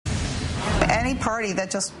any party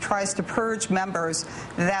that just tries to purge members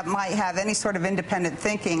that might have any sort of independent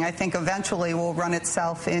thinking, I think eventually will run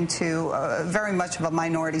itself into very much of a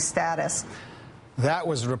minority status. That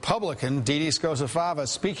was Republican Dee Scosafava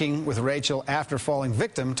speaking with Rachel after falling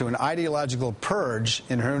victim to an ideological purge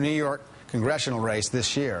in her New York congressional race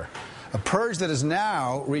this year. A purge that is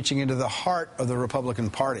now reaching into the heart of the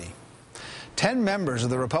Republican Party. 10 members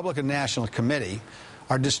of the Republican National Committee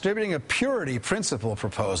are distributing a purity principle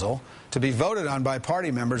proposal to be voted on by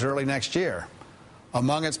party members early next year.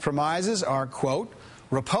 Among its premises are, quote,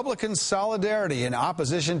 Republican solidarity in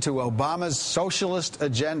opposition to Obama's socialist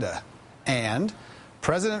agenda, and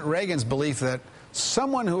President Reagan's belief that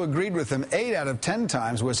someone who agreed with him 8 out of 10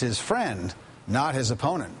 times was his friend, not his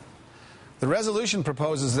opponent. The resolution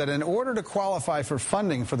proposes that in order to qualify for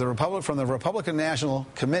funding for from the Republican National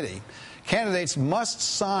Committee, candidates must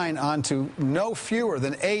sign on to no fewer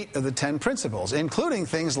than 8 of the 10 principles, including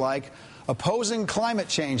things like opposing climate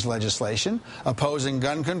change legislation, opposing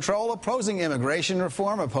gun control, opposing immigration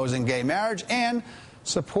reform, opposing gay marriage, and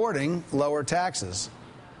supporting lower taxes.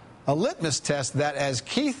 A litmus test that, as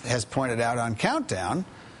Keith has pointed out on Countdown,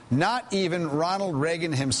 not even Ronald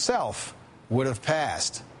Reagan himself would have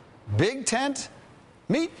passed. Big tent,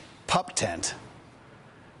 meet pup tent.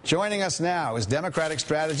 Joining us now is Democratic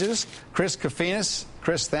strategist Chris Kofinas.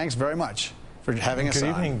 Chris, thanks very much for having us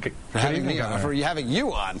on. Good evening, for having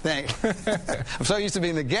you on. I'm so used to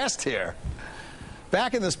being the guest here.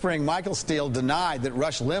 Back in the spring, Michael Steele denied that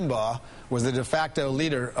Rush Limbaugh was the de facto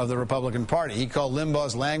leader of the Republican Party. He called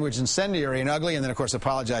Limbaugh's language incendiary and ugly, and then, of course,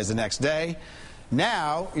 apologized the next day.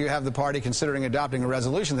 Now you have the party considering adopting a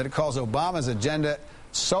resolution that it calls Obama's agenda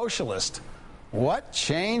socialist. What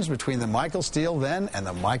changed between the Michael Steele then and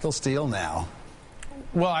the Michael Steele now?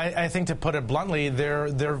 Well, I think, to put it bluntly,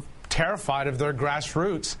 they're terrified of their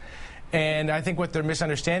grassroots. And I think what they're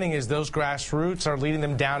misunderstanding is those grassroots are leading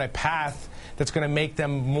them down a path that's going to make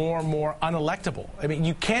them more and more unelectable. I mean,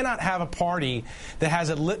 you cannot have a party that has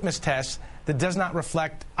a litmus test that does not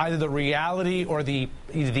reflect either the reality or the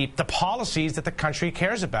policies that the country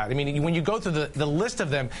cares about. I mean, when you go through the list of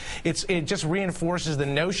them, it just reinforces the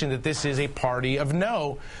notion that this is a party of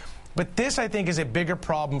no. But this, I think, is a bigger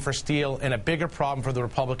problem for Steele and a bigger problem for the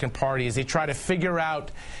Republican Party as they try to figure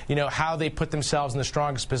out, how they put themselves in the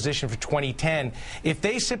strongest position for 2010. If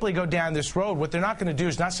they simply go down this road, what they're not going to do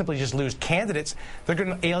is not simply just lose candidates, they're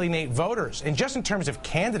going to alienate voters. And just in terms of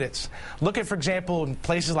candidates, look at, for example, in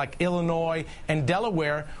places like Illinois and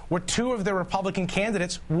Delaware, where 2 of the Republican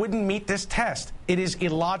candidates wouldn't meet this test. It is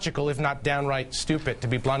illogical, if not downright stupid, to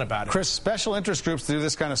be blunt about it. Chris, special interest groups do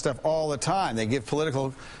this kind of stuff all the time. They give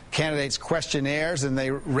political candidates questionnaires and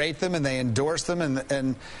they rate them and they endorse them,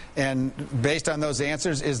 and based on those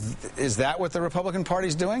answers, is that what the Republican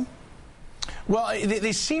Party's doing? Well,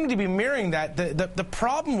 they seem to be mirroring that. The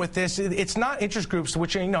problem with this, it's not interest groups,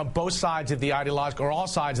 which are, both sides of the ideological, or all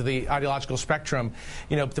sides of the ideological spectrum,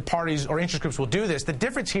 the parties or interest groups will do this. The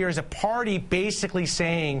difference here is a party basically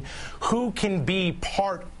saying who can be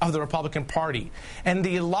part of the Republican Party. And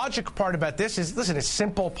the logical part about this is, listen, it's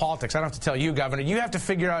simple politics. I don't have to tell you, Governor. You have to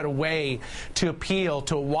figure out a way to appeal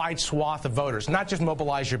to a wide swath of voters, not just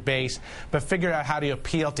mobilize your base, but figure out how to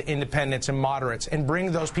appeal to independents and moderates and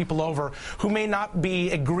bring those people over who may not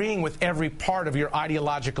be agreeing with every part of your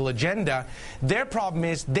ideological agenda. Their problem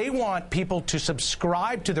is they want people to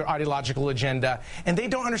subscribe to their ideological agenda, and they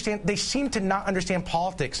don't understand. They seem to not understand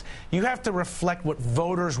politics. You have to reflect what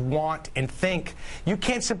voters want and think. You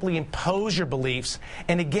can't simply impose your beliefs.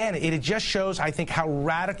 And again, it just shows, I think, how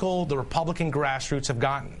radical the Republican grassroots have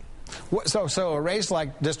gotten. So a race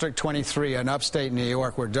like District 23 in upstate New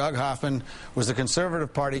York, where Doug Hoffman was the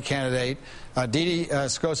Conservative Party candidate, Dee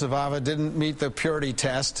Scosafava didn't meet the purity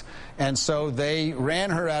test, and so they ran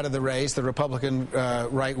her out of the race. The Republican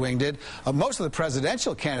right wing did. Most of the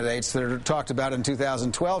presidential candidates that are talked about in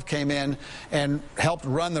 2012 came in and helped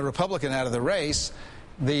run the Republican out of the race.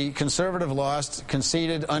 The conservative lost,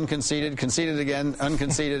 conceded, unconceded, conceded again,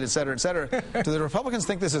 unconceded, et cetera, et cetera. Do the Republicans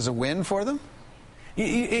think this is a win for them?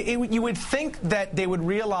 You would think that they would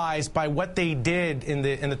realize by what they did in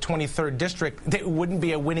the 23rd district that it wouldn't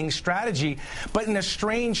be a winning strategy, but in a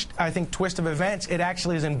strange, I think, twist of events, it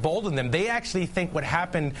actually has emboldened them. They actually think what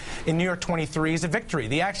happened in New York 23 is a victory.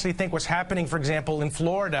 They actually think what's happening, for example, in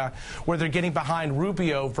Florida, where they're getting behind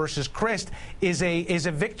Rubio versus Crist, is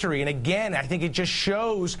a victory. And again, I think it just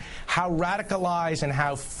shows how radicalized and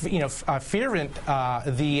how fervent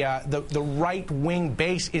the right-wing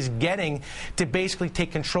base is getting to basically basically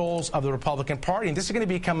take controls of the Republican Party. And this is going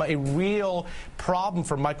to become a real problem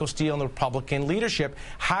for Michael Steele and the Republican leadership.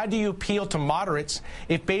 How do you appeal to moderates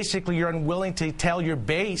if basically you're unwilling to tell your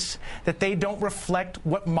base that they don't reflect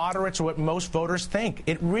what moderates or what most voters think?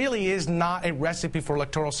 It really is not a recipe for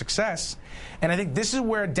electoral success. And I think this is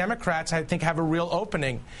where Democrats, I think, have a real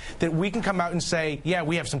opening, that we can come out and say, yeah,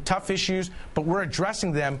 we have some tough issues, but we're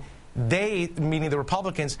addressing them. They, meaning the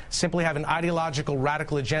Republicans, simply have an ideological,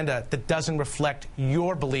 radical agenda that doesn't reflect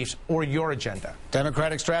your beliefs or your agenda.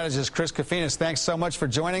 Democratic strategist Chris Kofinas, thanks so much for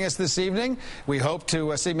joining us this evening. We hope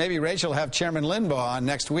to see maybe Rachel have Chairman Limbaugh on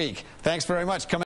next week. Thanks very much.